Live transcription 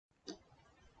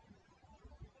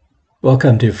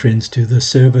Welcome, dear friends, to the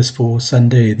service for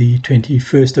Sunday, the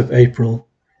 21st of April.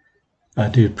 I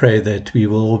do pray that we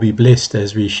will all be blessed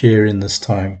as we share in this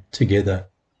time together.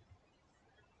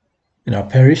 In our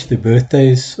parish, the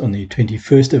birthdays on the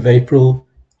 21st of April,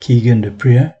 Keegan de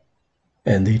Prier,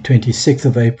 and the 26th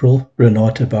of April,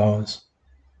 Renata Bowers.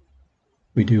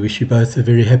 We do wish you both a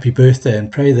very happy birthday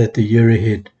and pray that the year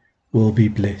ahead will be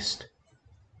blessed.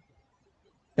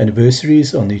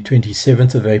 Anniversaries on the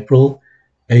 27th of April,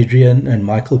 Adrian and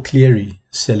Michael Cleary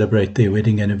celebrate their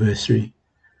wedding anniversary.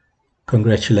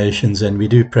 Congratulations, and we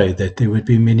do pray that there would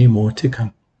be many more to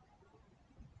come.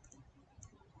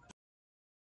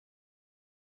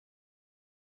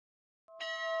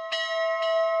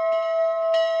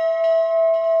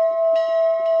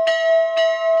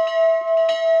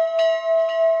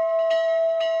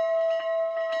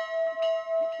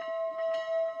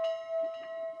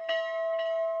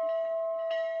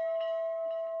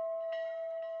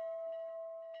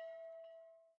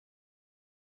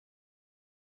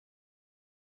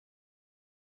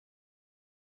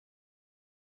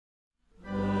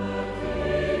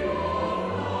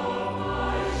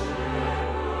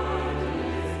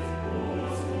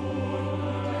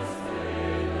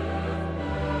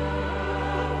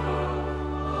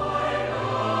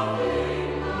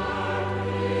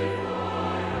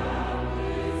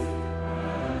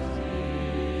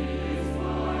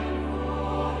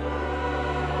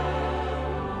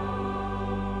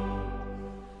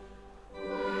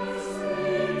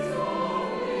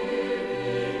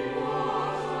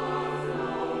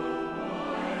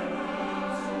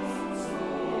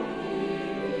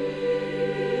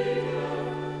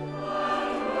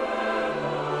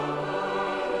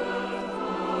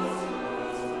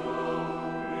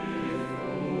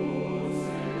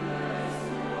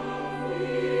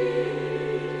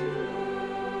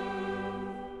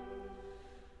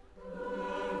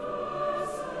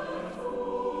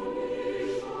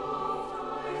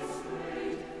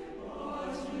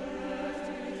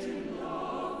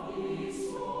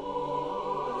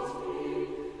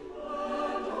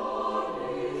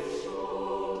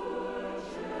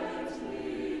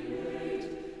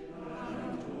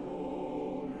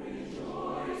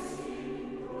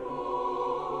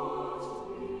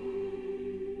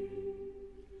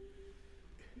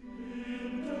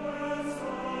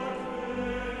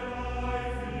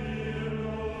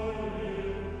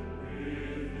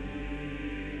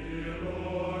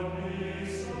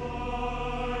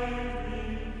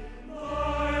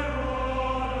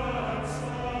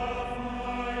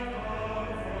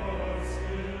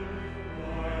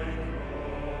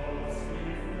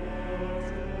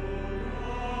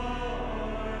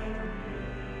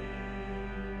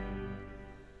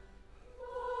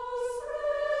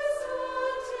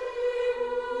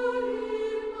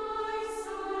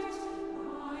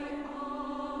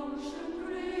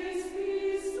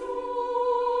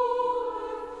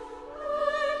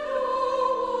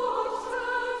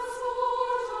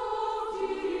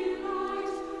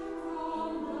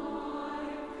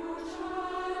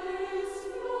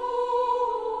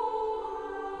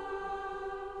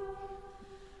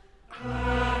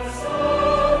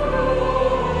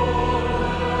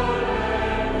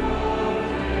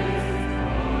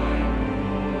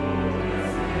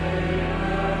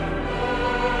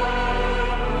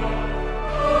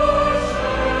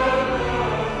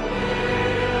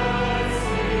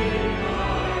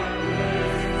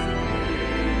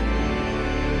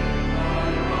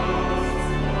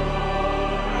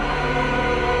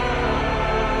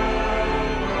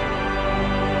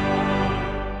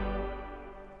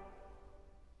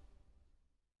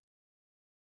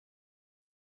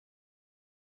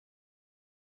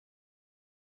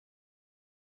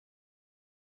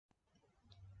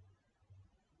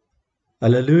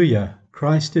 Alleluia,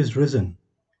 Christ is risen.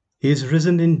 He is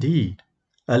risen indeed.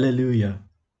 Alleluia.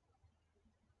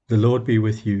 The Lord be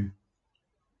with you.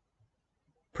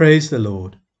 Praise the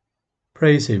Lord.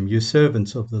 Praise him, you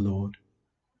servants of the Lord.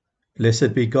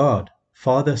 Blessed be God,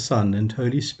 Father, Son, and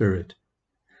Holy Spirit.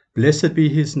 Blessed be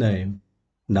his name,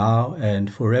 now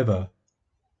and forever.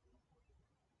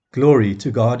 Glory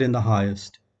to God in the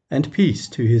highest, and peace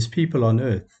to his people on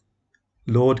earth.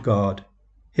 Lord God,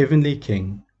 heavenly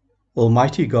King,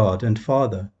 Almighty God and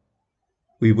Father,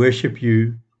 we worship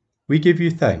you, we give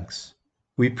you thanks,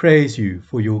 we praise you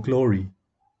for your glory.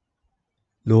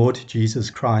 Lord Jesus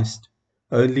Christ,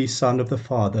 only Son of the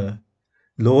Father,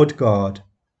 Lord God,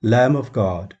 Lamb of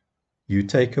God, you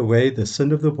take away the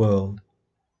sin of the world.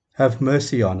 Have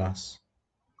mercy on us.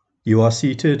 You are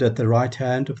seated at the right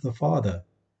hand of the Father.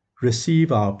 Receive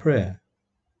our prayer.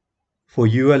 For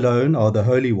you alone are the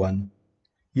Holy One.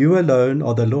 You alone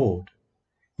are the Lord.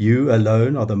 You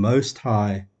alone are the Most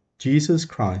High, Jesus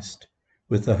Christ,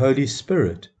 with the Holy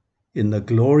Spirit, in the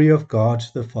glory of God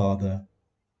the Father.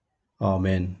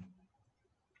 Amen.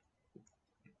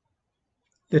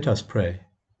 Let us pray.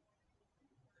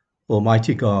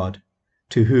 Almighty God,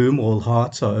 to whom all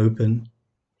hearts are open,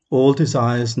 all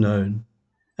desires known,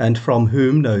 and from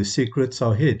whom no secrets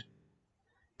are hid,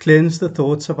 cleanse the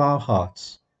thoughts of our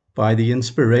hearts by the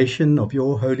inspiration of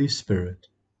your Holy Spirit,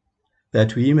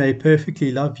 that we may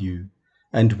perfectly love you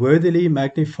and worthily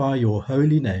magnify your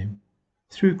holy name,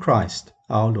 through Christ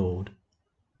our Lord.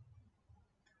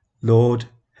 Lord,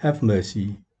 have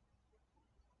mercy.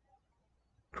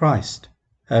 Christ,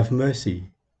 have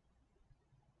mercy.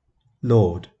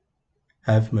 Lord,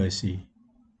 have mercy.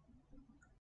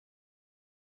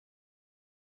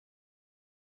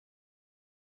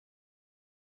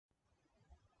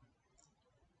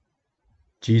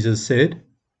 Jesus said,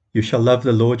 You shall love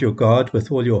the Lord your God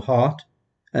with all your heart,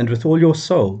 and with all your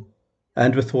soul,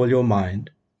 and with all your mind.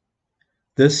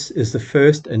 This is the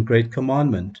first and great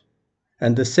commandment,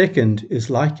 and the second is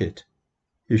like it.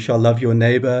 You shall love your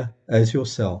neighbor as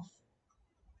yourself.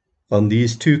 On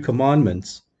these two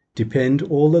commandments depend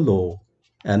all the law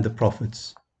and the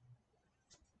prophets.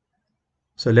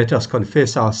 So let us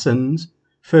confess our sins,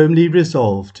 firmly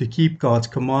resolved to keep God's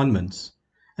commandments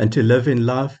and to live in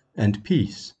love and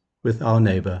peace with our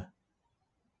neighbor.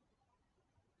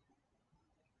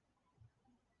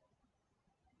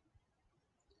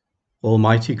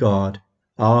 Almighty God,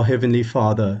 our Heavenly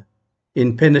Father,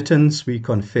 in penitence we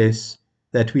confess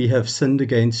that we have sinned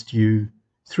against you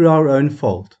through our own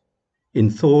fault, in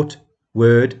thought,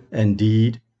 word, and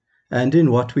deed, and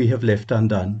in what we have left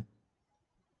undone.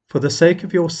 For the sake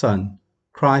of your Son,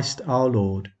 Christ our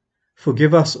Lord,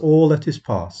 forgive us all that is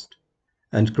past,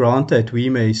 and grant that we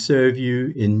may serve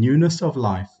you in newness of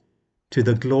life, to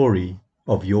the glory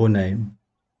of your name.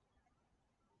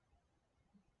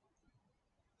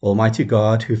 Almighty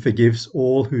God, who forgives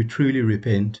all who truly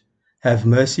repent, have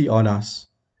mercy on us,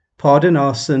 pardon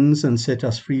our sins and set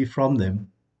us free from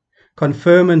them,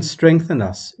 confirm and strengthen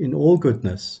us in all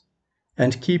goodness,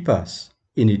 and keep us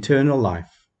in eternal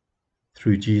life,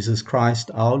 through Jesus Christ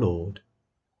our Lord.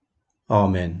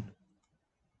 Amen.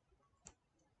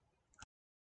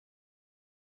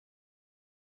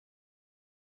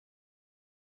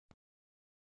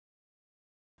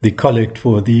 The Collect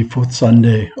for the fourth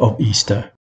Sunday of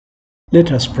Easter.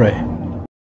 Let us pray.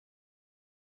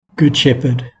 Good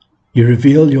Shepherd, you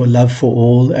reveal your love for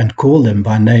all and call them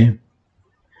by name.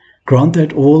 Grant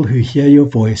that all who hear your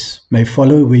voice may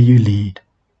follow where you lead,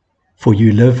 for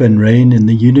you live and reign in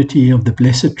the unity of the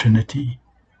Blessed Trinity,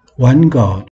 one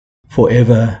God,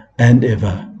 forever and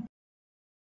ever.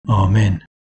 Amen.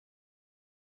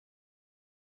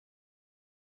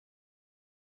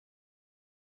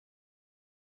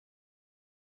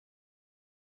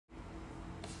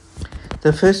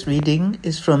 The first reading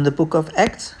is from the book of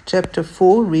Acts, chapter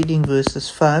 4, reading verses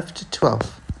 5 to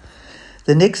 12.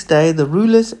 The next day the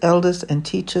rulers, elders, and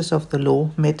teachers of the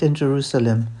law met in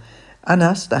Jerusalem.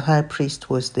 Annas the high priest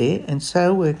was there, and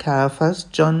so were Caiaphas,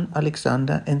 John,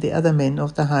 Alexander, and the other men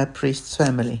of the high priest's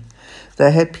family.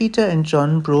 They had Peter and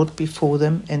John brought before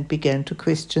them and began to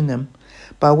question them.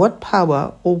 By what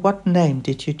power or what name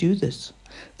did you do this?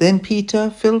 Then Peter,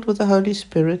 filled with the Holy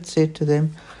Spirit, said to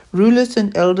them, Rulers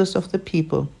and elders of the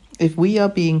people, if we are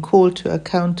being called to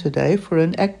account today for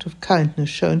an act of kindness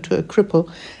shown to a cripple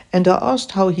and are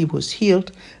asked how he was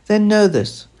healed, then know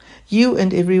this, you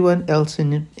and everyone else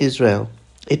in Israel.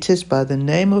 It is by the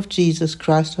name of Jesus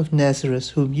Christ of Nazareth,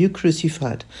 whom you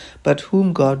crucified, but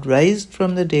whom God raised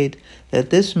from the dead, that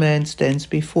this man stands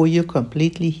before you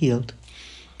completely healed.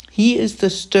 He is the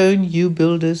stone you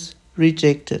builders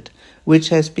rejected, which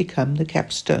has become the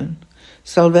capstone.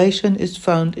 Salvation is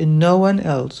found in no one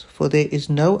else, for there is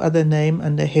no other name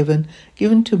under heaven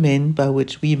given to men by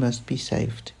which we must be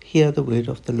saved. Hear the word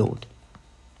of the Lord.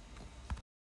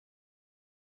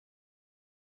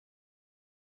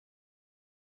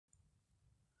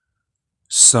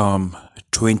 Psalm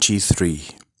 23.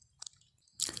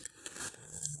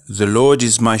 The Lord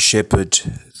is my shepherd,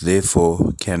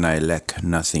 therefore can I lack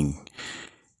nothing.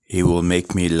 He will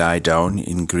make me lie down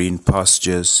in green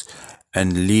pastures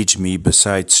and lead me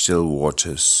beside still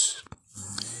waters.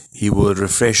 He will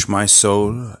refresh my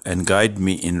soul and guide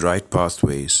me in right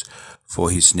pathways for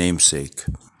his name's sake.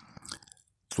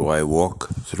 Though I walk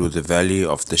through the valley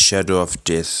of the shadow of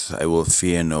death, I will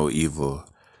fear no evil.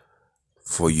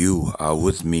 For you are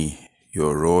with me,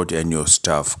 your rod and your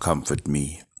staff comfort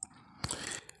me.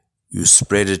 You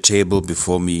spread a table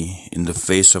before me in the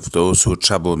face of those who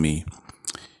trouble me.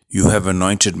 You have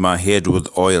anointed my head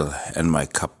with oil, and my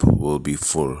cup will be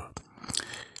full.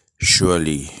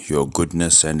 Surely your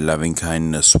goodness and loving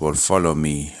kindness will follow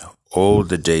me all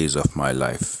the days of my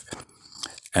life,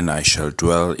 and I shall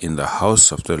dwell in the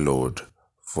house of the Lord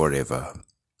forever.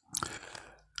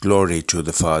 Glory to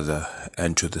the Father,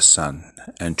 and to the Son,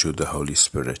 and to the Holy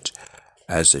Spirit,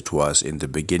 as it was in the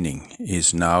beginning,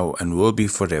 is now, and will be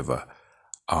forever.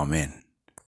 Amen.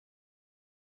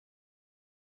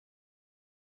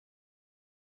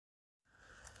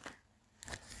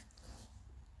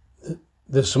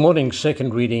 This morning's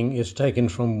second reading is taken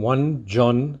from 1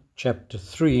 John chapter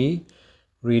 3,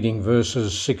 reading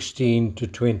verses 16 to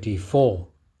 24.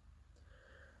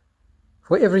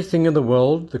 For everything in the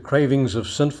world, the cravings of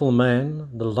sinful man,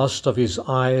 the lust of his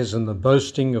eyes, and the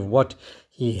boasting of what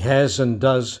he has and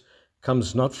does,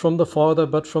 comes not from the Father,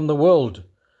 but from the world.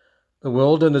 The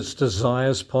world and its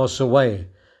desires pass away,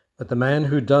 but the man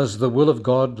who does the will of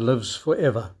God lives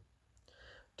forever.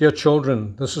 Dear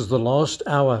children, this is the last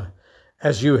hour.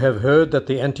 As you have heard that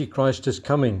the Antichrist is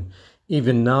coming,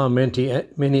 even now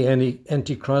many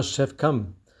Antichrists have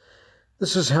come.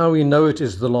 This is how we know it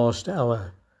is the last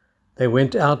hour. They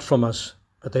went out from us,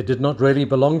 but they did not really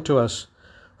belong to us.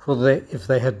 For if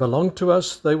they had belonged to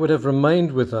us, they would have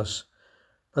remained with us.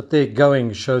 But their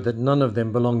going showed that none of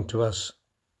them belonged to us.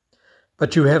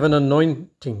 But you have an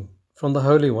anointing from the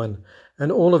Holy One,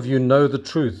 and all of you know the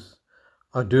truth.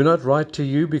 I do not write to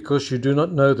you because you do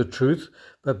not know the truth,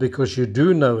 but because you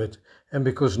do know it, and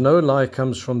because no lie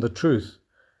comes from the truth.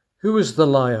 Who is the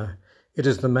liar? It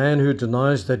is the man who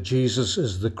denies that Jesus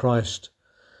is the Christ.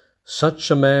 Such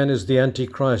a man is the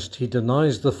Antichrist. He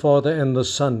denies the Father and the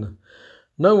Son.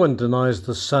 No one denies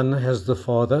the Son has the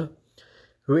Father.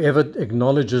 Whoever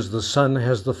acknowledges the Son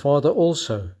has the Father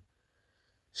also.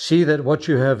 See that what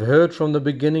you have heard from the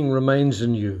beginning remains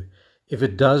in you. If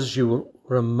it does, you will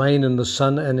remain in the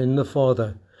Son and in the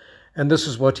Father. And this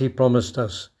is what he promised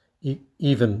us,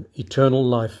 even eternal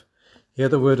life. Hear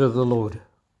the word of the Lord.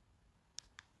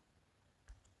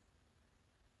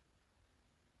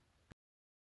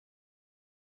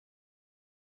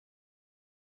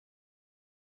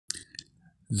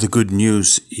 The good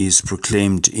news is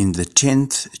proclaimed in the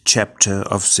 10th chapter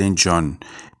of St. John,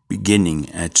 beginning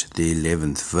at the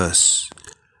 11th verse.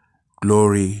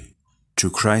 Glory to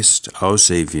Christ our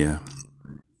Saviour.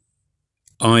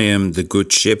 I am the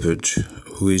good shepherd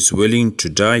who is willing to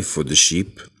die for the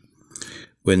sheep.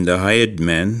 When the hired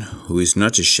man, who is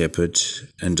not a shepherd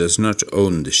and does not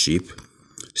own the sheep,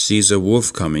 sees a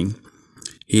wolf coming,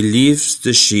 he leaves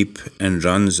the sheep and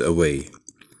runs away.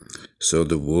 So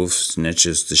the wolf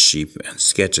snatches the sheep and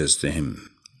scatters them.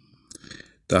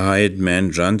 The hired man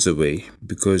runs away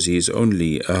because he is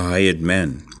only a hired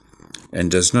man and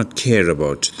does not care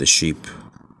about the sheep.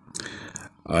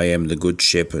 I am the good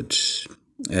shepherd.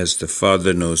 As the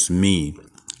Father knows me,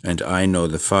 and I know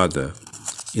the Father,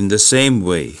 in the same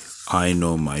way I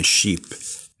know my sheep,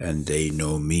 and they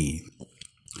know me.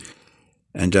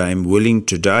 And I am willing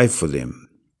to die for them.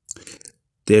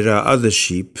 There are other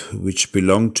sheep which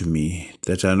belong to me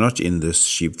that are not in this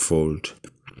sheepfold.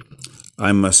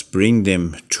 I must bring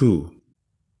them too.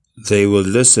 They will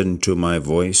listen to my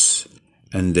voice,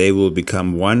 and they will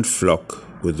become one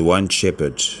flock with one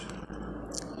shepherd.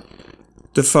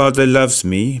 The Father loves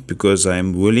me because I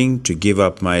am willing to give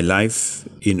up my life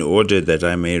in order that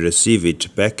I may receive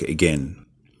it back again.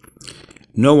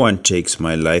 No one takes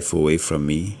my life away from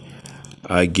me.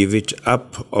 I give it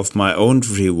up of my own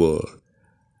free will.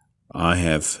 I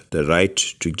have the right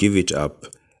to give it up,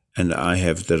 and I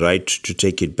have the right to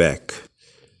take it back.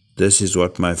 This is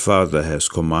what my Father has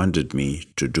commanded me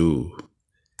to do.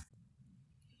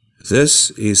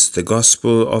 This is the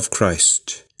gospel of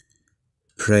Christ.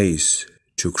 Praise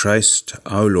to Christ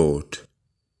our Lord.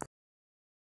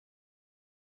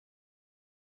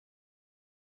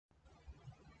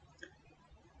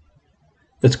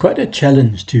 It's quite a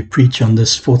challenge to preach on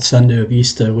this fourth Sunday of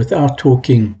Easter without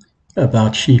talking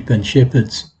about sheep and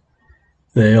shepherds.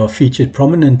 They are featured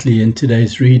prominently in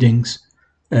today's readings,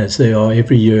 as they are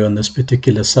every year on this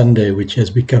particular Sunday, which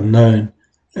has become known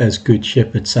as Good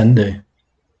Shepherd Sunday.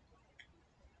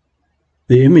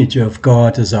 The image of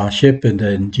God as our shepherd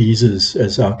and Jesus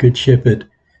as our good shepherd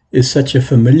is such a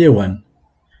familiar one,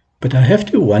 but I have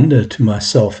to wonder to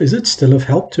myself, is it still of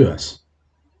help to us?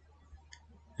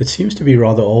 It seems to be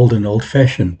rather old and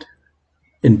old-fashioned.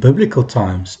 In biblical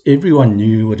times, everyone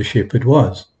knew what a shepherd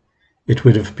was. It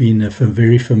would have been a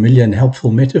very familiar and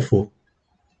helpful metaphor.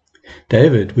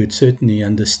 David would certainly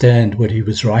understand what he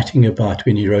was writing about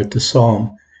when he wrote the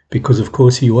psalm, because of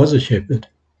course he was a shepherd.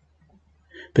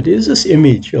 But is this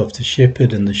image of the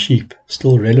shepherd and the sheep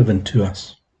still relevant to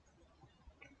us?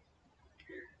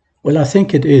 Well, I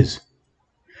think it is.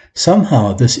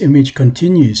 Somehow this image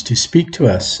continues to speak to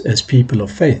us as people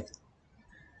of faith.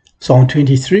 Psalm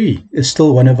 23 is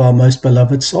still one of our most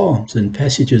beloved psalms and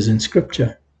passages in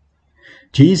Scripture.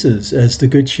 Jesus, as the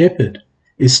Good Shepherd,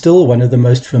 is still one of the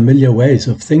most familiar ways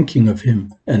of thinking of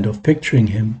him and of picturing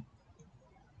him.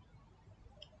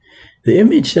 The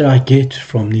image that I get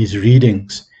from these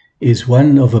readings is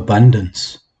one of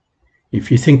abundance. If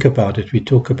you think about it, we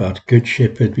talk about Good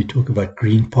Shepherd, we talk about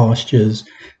green pastures,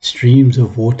 streams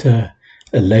of water,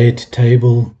 a laid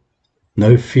table,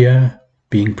 no fear,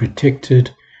 being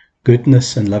protected,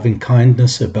 goodness and loving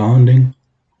kindness abounding.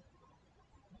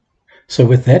 So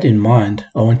with that in mind,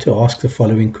 I want to ask the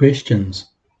following questions.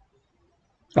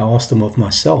 I ask them of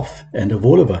myself and of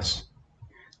all of us.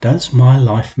 Does my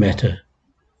life matter?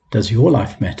 Does your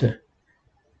life matter?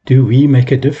 Do we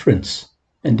make a difference?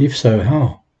 And if so,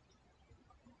 how?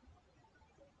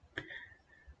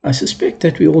 I suspect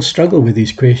that we all struggle with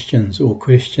these questions, or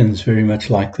questions very much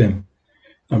like them.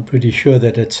 I'm pretty sure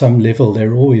that at some level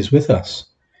they're always with us.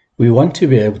 We want to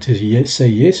be able to say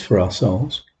yes for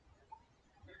ourselves.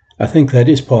 I think that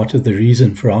is part of the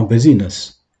reason for our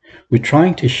busyness. We're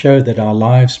trying to show that our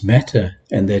lives matter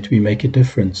and that we make a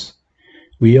difference.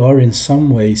 We are in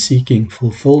some way seeking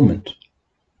fulfillment.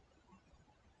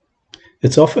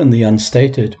 It's often the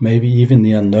unstated, maybe even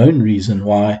the unknown reason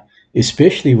why,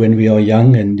 especially when we are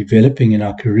young and developing in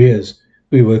our careers,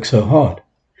 we work so hard.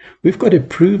 We've got to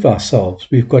prove ourselves.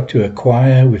 We've got to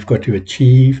acquire, we've got to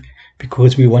achieve,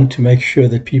 because we want to make sure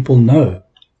that people know,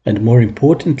 and more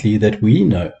importantly, that we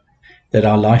know that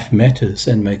our life matters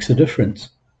and makes a difference.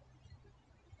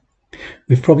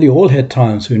 We've probably all had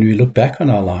times when we look back on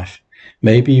our life,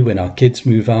 maybe when our kids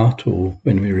move out or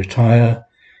when we retire,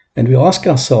 and we ask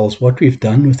ourselves what we've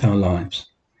done with our lives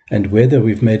and whether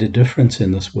we've made a difference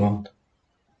in this world.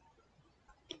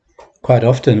 Quite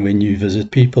often when you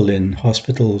visit people in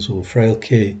hospitals or frail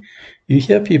care, you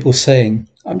hear people saying,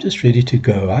 I'm just ready to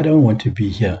go. I don't want to be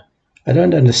here. I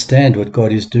don't understand what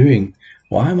God is doing.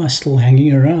 Why am I still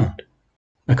hanging around?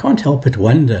 I can't help but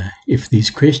wonder if these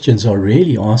questions are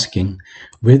really asking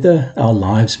whether our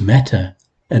lives matter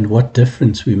and what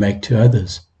difference we make to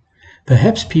others.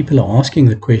 Perhaps people are asking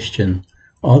the question,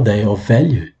 are they of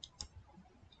value?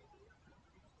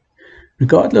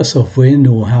 Regardless of when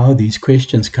or how these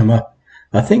questions come up,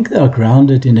 I think they are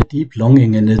grounded in a deep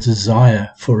longing and a desire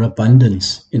for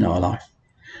abundance in our life.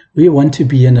 We want to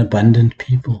be an abundant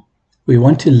people. We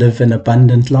want to live an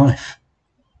abundant life.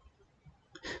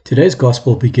 Today's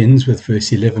gospel begins with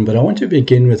verse 11, but I want to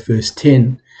begin with verse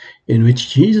 10, in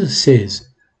which Jesus says,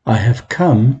 I have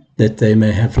come that they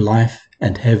may have life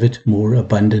and have it more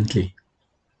abundantly.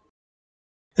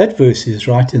 That verse is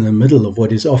right in the middle of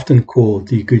what is often called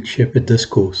the Good Shepherd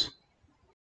discourse.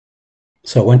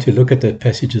 So I want to look at that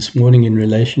passage this morning in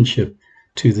relationship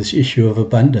to this issue of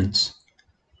abundance.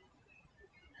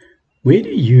 Where do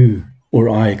you or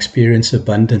I experience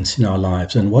abundance in our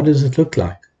lives, and what does it look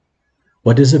like?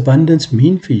 What does abundance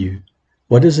mean for you?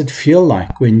 What does it feel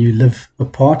like when you live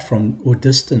apart from or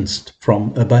distanced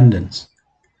from abundance?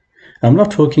 I'm not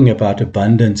talking about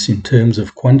abundance in terms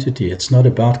of quantity. It's not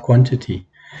about quantity.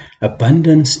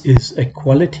 Abundance is a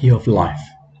quality of life.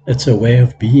 It's a way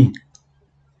of being.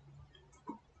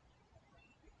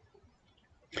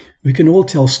 We can all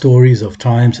tell stories of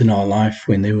times in our life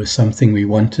when there was something we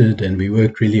wanted and we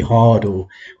worked really hard, or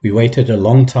we waited a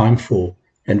long time for,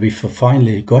 and we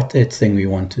finally got that thing we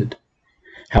wanted.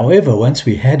 However, once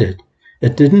we had it,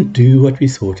 it didn't do what we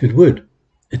thought it would.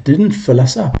 It didn't fill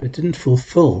us up. It didn't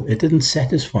fulfill. It didn't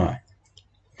satisfy.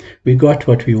 We got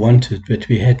what we wanted, but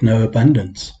we had no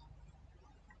abundance.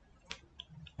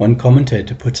 One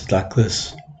commentator puts it like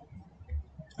this: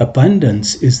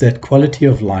 abundance is that quality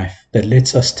of life that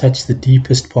lets us touch the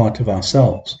deepest part of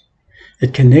ourselves.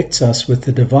 It connects us with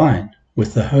the divine,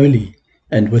 with the holy,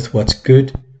 and with what's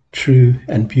good, true,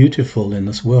 and beautiful in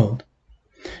this world.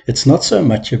 It's not so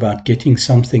much about getting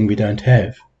something we don't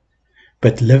have,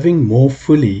 but living more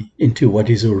fully into what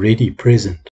is already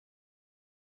present.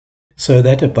 So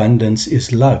that abundance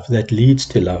is love that leads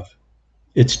to love.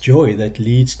 It's joy that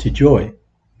leads to joy.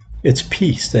 It's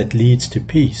peace that leads to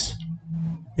peace.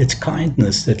 It's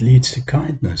kindness that leads to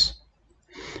kindness.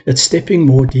 It's stepping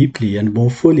more deeply and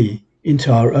more fully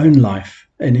into our own life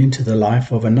and into the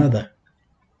life of another.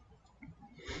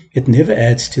 It never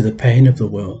adds to the pain of the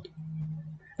world.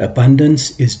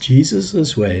 Abundance is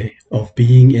Jesus' way of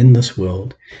being in this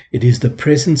world. It is the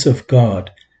presence of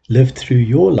God lived through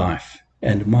your life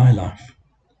and my life.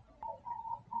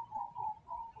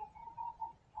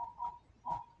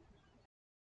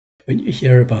 When you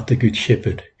hear about the Good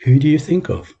Shepherd, who do you think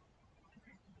of?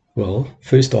 Well,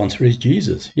 first answer is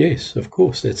Jesus. Yes, of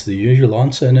course, that's the usual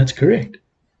answer, and it's correct.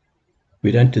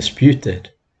 We don't dispute that.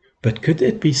 But could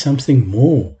it be something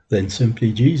more than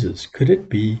simply Jesus? Could it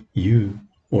be you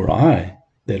or I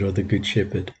that are the Good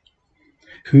Shepherd?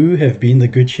 Who have been the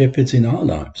Good Shepherds in our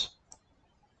lives?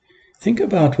 Think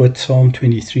about what Psalm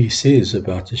 23 says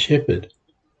about the shepherd.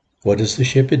 What does the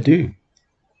shepherd do?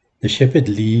 The shepherd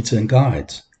leads and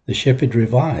guides. The shepherd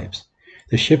revives.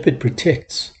 The shepherd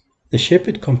protects. The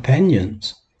shepherd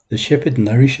companions. The shepherd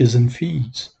nourishes and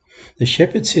feeds. The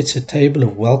shepherd sets a table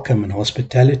of welcome and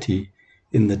hospitality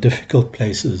in the difficult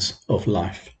places of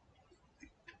life.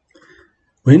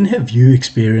 When have you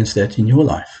experienced that in your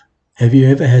life? Have you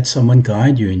ever had someone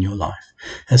guide you in your life?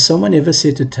 Has someone ever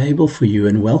set a table for you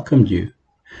and welcomed you?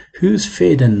 Who's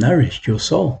fed and nourished your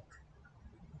soul?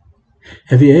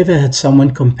 Have you ever had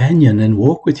someone companion and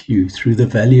walk with you through the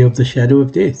valley of the shadow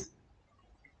of death?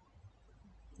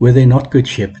 Were they not good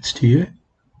shepherds to you?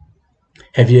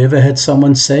 Have you ever had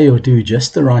someone say or do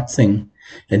just the right thing,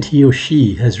 and he or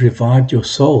she has revived your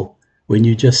soul when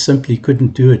you just simply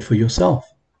couldn't do it for yourself?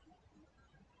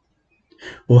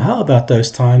 Or how about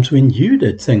those times when you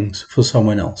did things for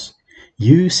someone else?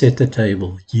 You set the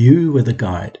table, you were the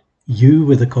guide, you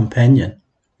were the companion,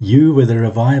 you were the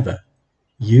reviver,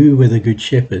 you were the good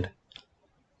shepherd.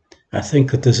 I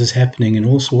think that this is happening in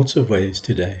all sorts of ways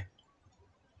today.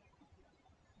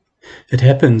 It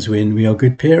happens when we are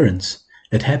good parents.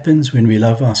 It happens when we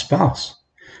love our spouse.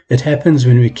 It happens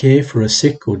when we care for a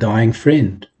sick or dying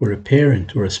friend, or a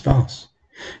parent or a spouse.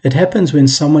 It happens when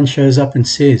someone shows up and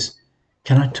says,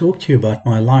 "Can I talk to you about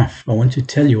my life? I want to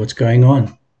tell you what's going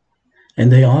on."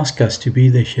 And they ask us to be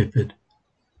their shepherd.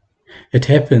 It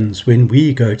happens when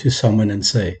we go to someone and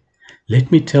say,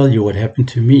 "Let me tell you what happened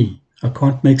to me. I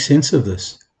can't make sense of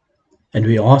this." And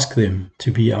we ask them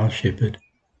to be our shepherd.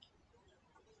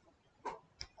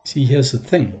 See, here's the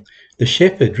thing. The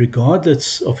shepherd,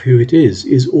 regardless of who it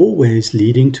is always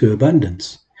leading to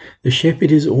abundance. The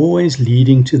shepherd is always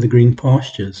leading to the green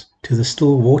pastures, to the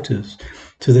still waters,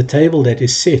 to the table that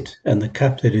is set and the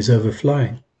cup that is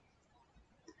overflowing.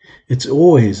 It's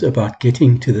always about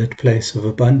getting to that place of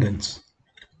abundance.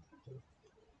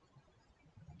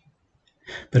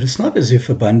 But it's not as if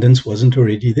abundance wasn't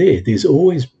already there. It's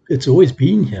always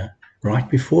been here, right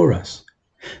before us.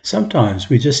 Sometimes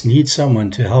we just need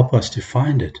someone to help us to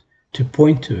find it, to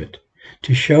point to it,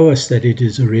 to show us that it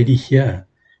is already here,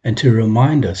 and to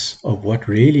remind us of what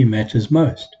really matters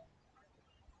most.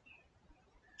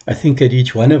 I think that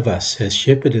each one of us has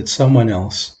shepherded someone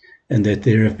else, and that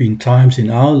there have been times in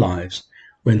our lives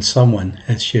when someone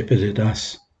has shepherded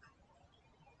us.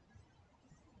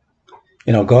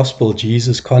 In our gospel,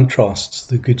 Jesus contrasts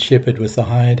the good shepherd with the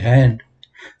hired hand.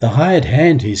 The hired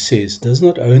hand, he says, does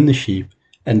not own the sheep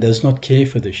and does not care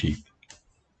for the sheep.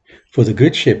 For the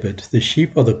good shepherd, the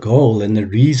sheep are the goal and the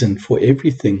reason for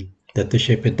everything that the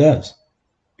shepherd does.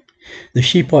 The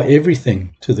sheep are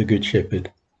everything to the good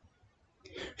shepherd.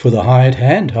 For the hired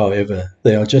hand, however,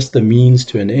 they are just the means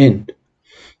to an end.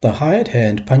 The hired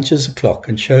hand punches a clock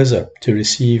and shows up to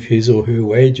receive his or her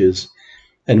wages,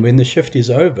 and when the shift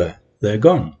is over, they're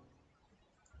gone.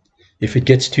 If it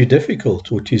gets too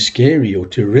difficult or too scary or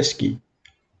too risky,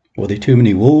 or there are too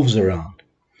many wolves around,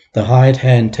 the hired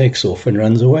hand takes off and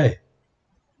runs away.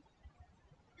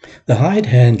 The hired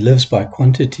hand lives by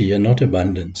quantity and not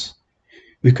abundance.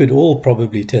 We could all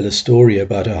probably tell a story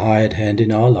about a hired hand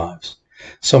in our lives,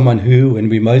 someone who, when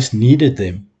we most needed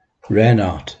them, ran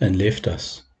out and left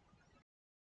us.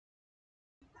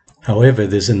 However,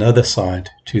 there's another side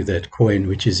to that coin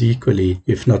which is equally,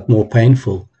 if not more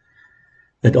painful.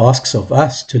 It asks of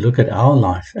us to look at our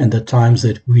life and the times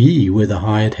that we were the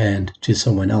hired hand to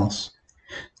someone else,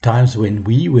 times when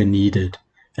we were needed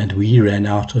and we ran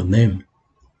out on them.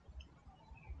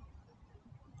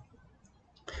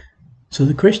 So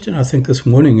the question I think this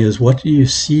morning is, what do you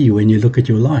see when you look at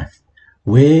your life?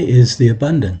 Where is the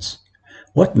abundance?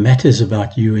 What matters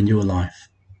about you in your life?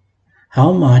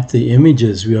 How might the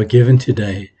images we are given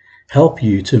today help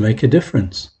you to make a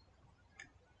difference?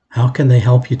 How can they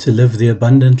help you to live the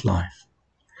abundant life?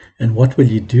 And what will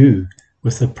you do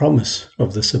with the promise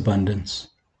of this abundance?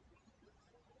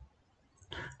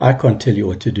 I can't tell you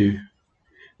what to do.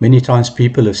 Many times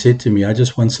people have said to me, "I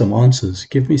just want some answers.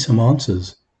 Give me some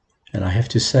answers." And I have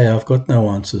to say, I've got no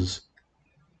answers.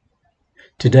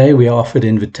 Today we are offered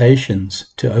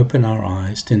invitations to open our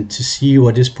eyes and to see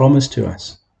what is promised to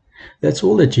us. That's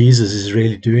all that Jesus is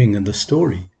really doing in the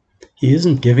story. He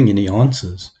isn't giving any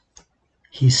answers.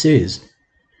 He says,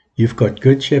 you've got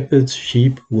good shepherds,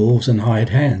 sheep, wolves, and hired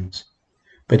hands.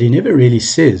 But he never really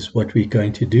says what we're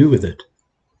going to do with it.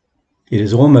 It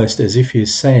is almost as if he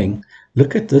is saying,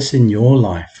 look at this in your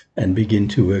life and begin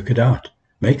to work it out.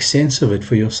 Make sense of it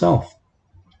for yourself.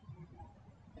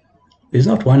 There's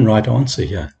not one right answer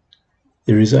here.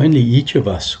 There is only each of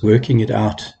us working it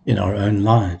out in our own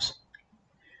lives.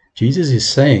 Jesus is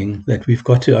saying that we've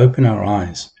got to open our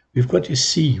eyes. We've got to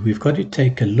see. We've got to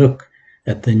take a look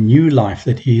at the new life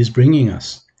that he is bringing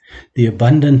us, the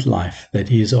abundant life that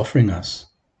he is offering us.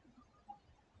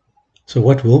 So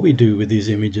what will we do with these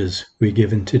images we're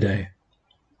given today?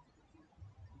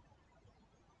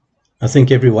 I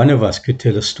think every one of us could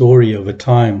tell a story of a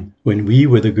time when we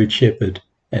were the good shepherd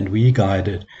and we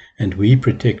guided and we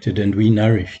protected and we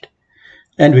nourished.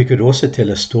 And we could also tell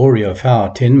a story of how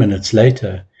 10 minutes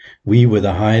later we were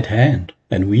the hired hand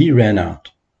and we ran out.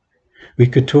 We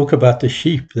could talk about the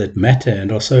sheep that matter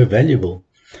and are so valuable,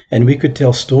 and we could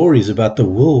tell stories about the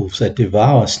wolves that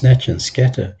devour, snatch and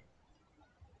scatter.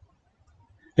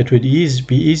 It would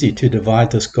be easy to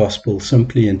divide this gospel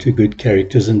simply into good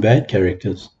characters and bad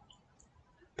characters.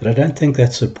 But I don't think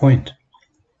that's the point.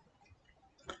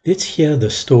 Let's hear the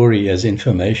story as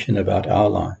information about our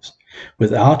lives,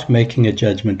 without making a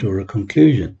judgment or a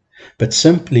conclusion, but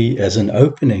simply as an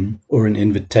opening or an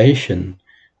invitation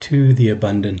to the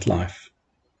abundant life.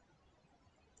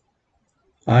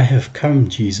 I have come,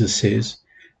 Jesus says,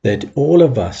 that all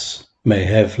of us may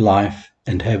have life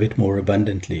and have it more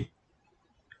abundantly.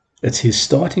 It's his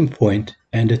starting point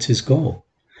and it's his goal.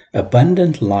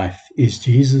 Abundant life is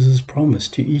Jesus' promise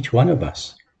to each one of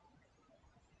us.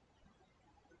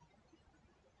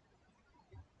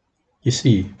 You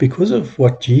see, because of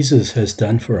what Jesus has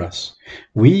done for us,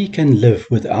 we can live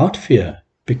without fear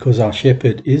because our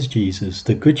shepherd is Jesus,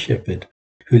 the good shepherd,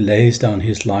 who lays down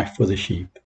his life for the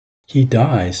sheep. He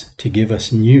dies to give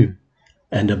us new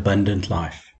and abundant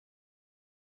life.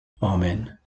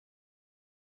 Amen.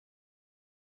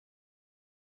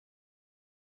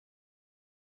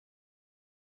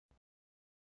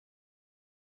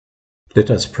 Let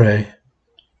us pray.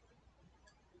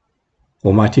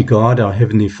 Almighty God, our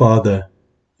Heavenly Father,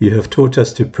 you have taught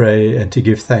us to pray and to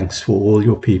give thanks for all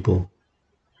your people.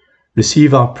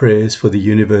 Receive our prayers for the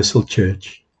universal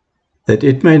church, that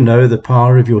it may know the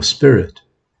power of your Spirit,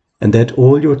 and that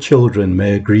all your children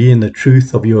may agree in the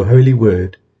truth of your holy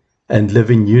word and live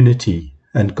in unity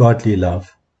and godly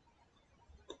love.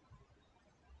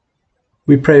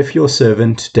 We pray for your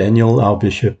servant Daniel, our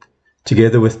bishop,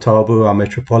 together with Tabo, our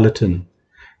metropolitan,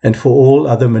 and for all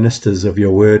other ministers of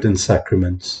your word and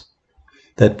sacraments,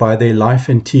 that by their life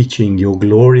and teaching your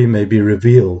glory may be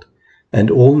revealed and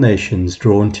all nations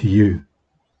drawn to you.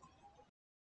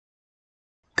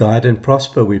 Guide and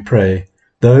prosper, we pray,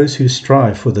 those who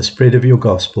strive for the spread of your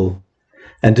gospel,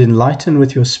 and enlighten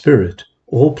with your Spirit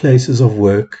all places of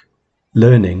work,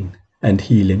 learning, and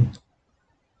healing.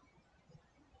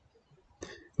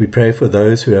 We pray for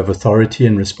those who have authority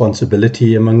and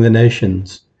responsibility among the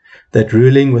nations, that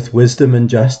ruling with wisdom and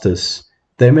justice,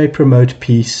 they may promote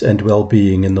peace and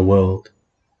well-being in the world.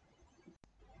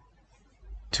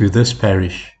 To this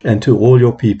parish, and to all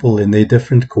your people in their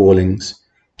different callings,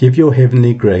 give your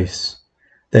heavenly grace,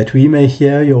 that we may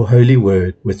hear your holy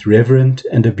word with reverent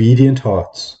and obedient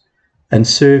hearts, and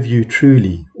serve you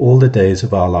truly all the days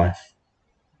of our life.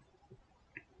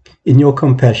 In your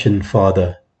compassion,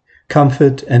 Father,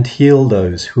 comfort and heal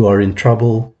those who are in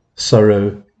trouble,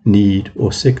 sorrow, need,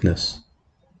 or sickness.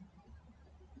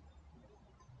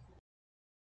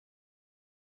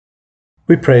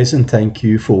 We praise and thank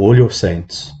you for all your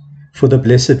saints, for the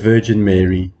Blessed Virgin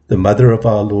Mary, the Mother of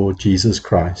our Lord Jesus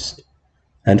Christ,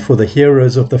 and for the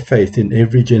heroes of the faith in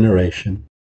every generation.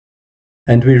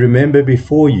 And we remember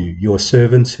before you your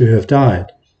servants who have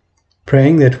died,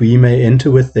 praying that we may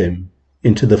enter with them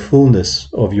into the fullness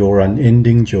of your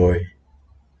unending joy.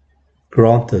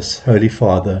 Grant this, Holy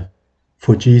Father,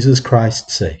 for Jesus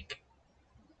Christ's sake.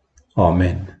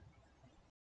 Amen.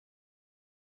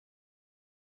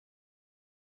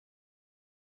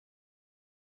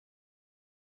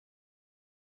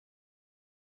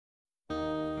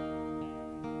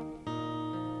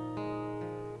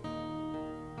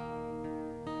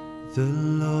 The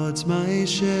Lord's my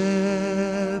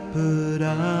shepherd,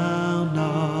 I'll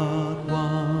not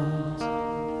want.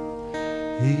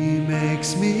 He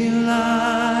makes me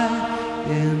lie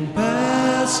in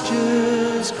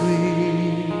pastures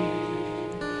green.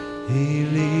 He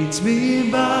leads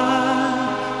me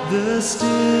by the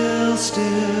still,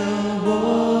 still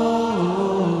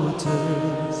waters.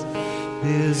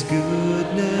 His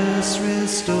goodness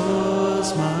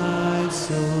restores my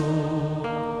soul.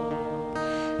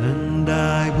 And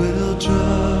I will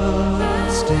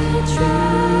trust in you,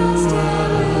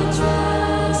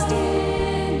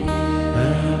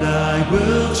 and I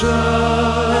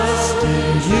trust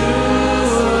in you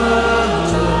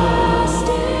alone,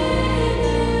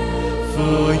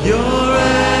 for your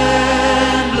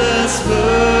endless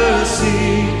mercy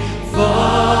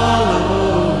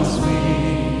follows me.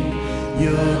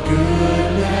 Your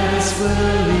goodness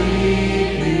will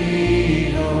lead me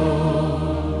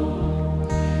home.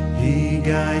 He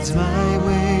guides my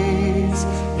ways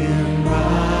in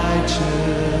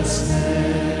righteousness,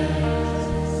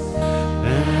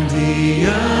 and He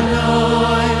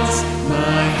anoints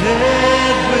my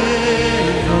head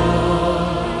with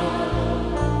oil,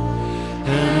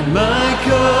 and my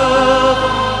cup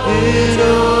it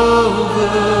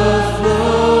overflows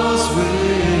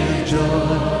with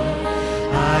joy.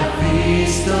 I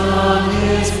feast on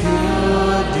His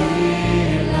pure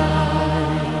delights,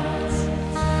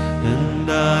 and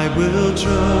I will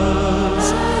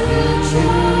trust in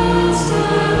you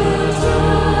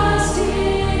alone,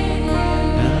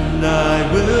 and I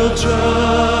will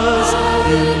trust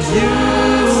in you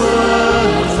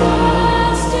alone,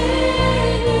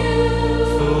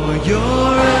 for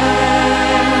your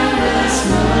endless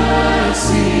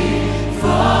mercy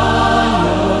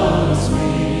follows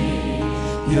me.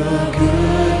 Your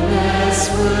goodness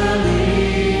will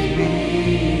lead me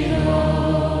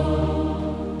home.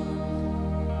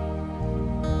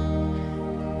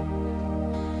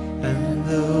 And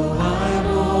though I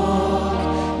walk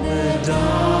the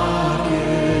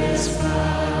darkest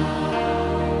path,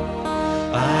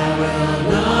 I will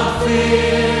not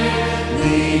fear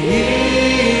the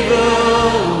evil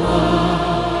one,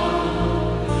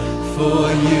 for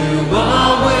you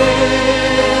are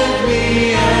with me,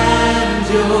 and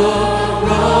your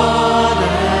rod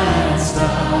and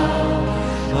staff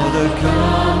are the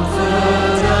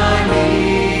comfort I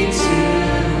need to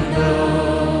know.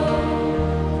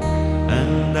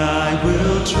 And I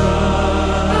will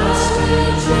trust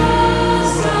in you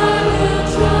alone,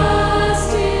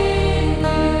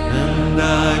 and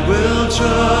I will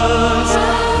trust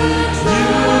in you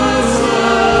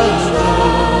alone,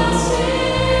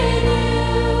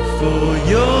 for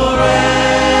your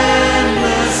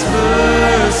endless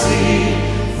mercy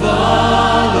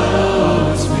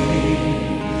follows me.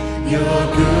 Your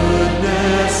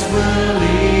goodness will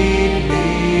lead me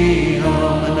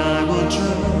home, and I will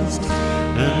trust,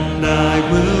 and I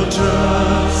will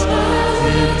trust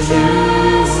in you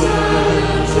alone,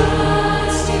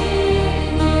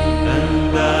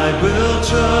 and I will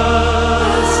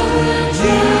trust in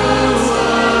you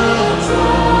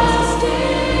alone,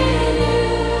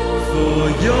 for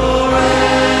your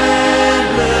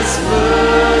endless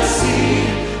mercy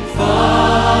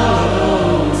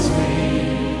follows me.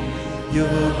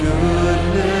 Your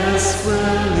goodness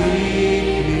will lead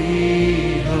me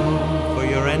home. For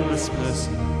your endless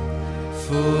mercy,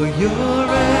 for your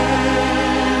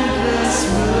endless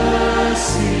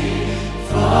mercy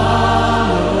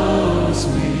follows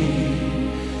me.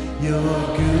 Your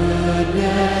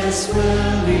goodness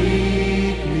will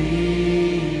lead me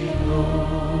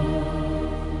home.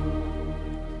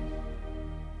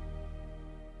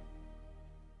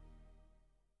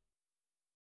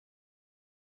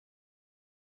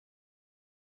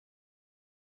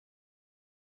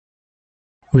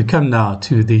 We come now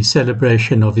to the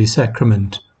celebration of the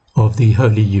sacrament of the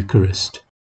Holy Eucharist.